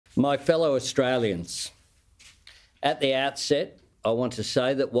My fellow Australians, at the outset, I want to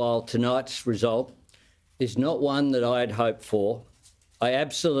say that while tonight's result is not one that I had hoped for, I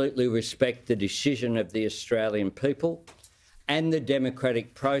absolutely respect the decision of the Australian people and the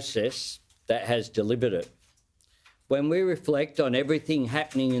democratic process that has delivered it. When we reflect on everything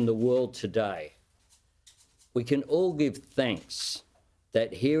happening in the world today, we can all give thanks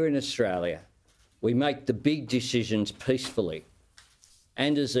that here in Australia, we make the big decisions peacefully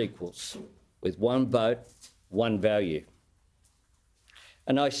and as equals, with one vote, one value.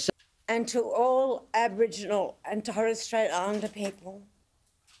 And to all Aboriginal and Torres Strait Islander people,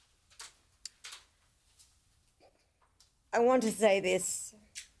 I want to say this.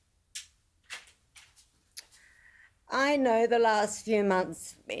 I know the last few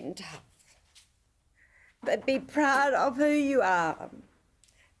months have been tough, but be proud of who you are.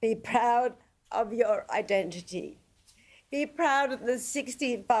 Be proud of your identity. Be proud of the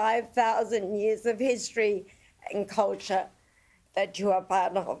 65,000 years of history and culture that you are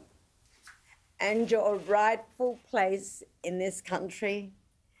part of and your rightful place in this country.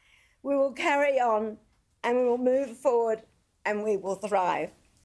 We will carry on and we will move forward and we will thrive.